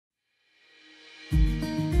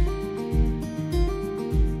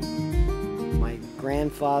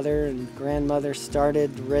grandfather and grandmother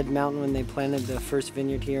started Red Mountain when they planted the first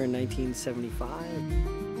vineyard here in 1975.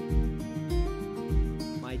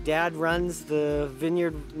 My dad runs the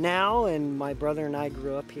vineyard now, and my brother and I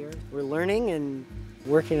grew up here. We're learning and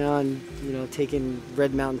working on, taking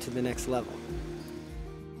Red Mountain to the next level.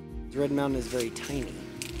 Red Mountain is very tiny,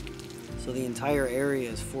 so the entire area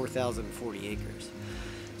is 4,040 acres.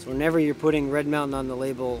 So whenever you're putting Red Mountain on the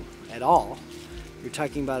label at all, you're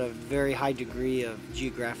talking about a very high degree of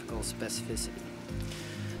geographical specificity.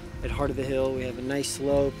 At heart of the hill, we have a nice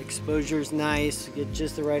slope, exposure's nice, we get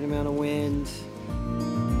just the right amount of wind.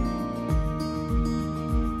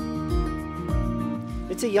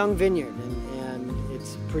 It's a young vineyard, and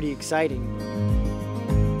it's pretty exciting.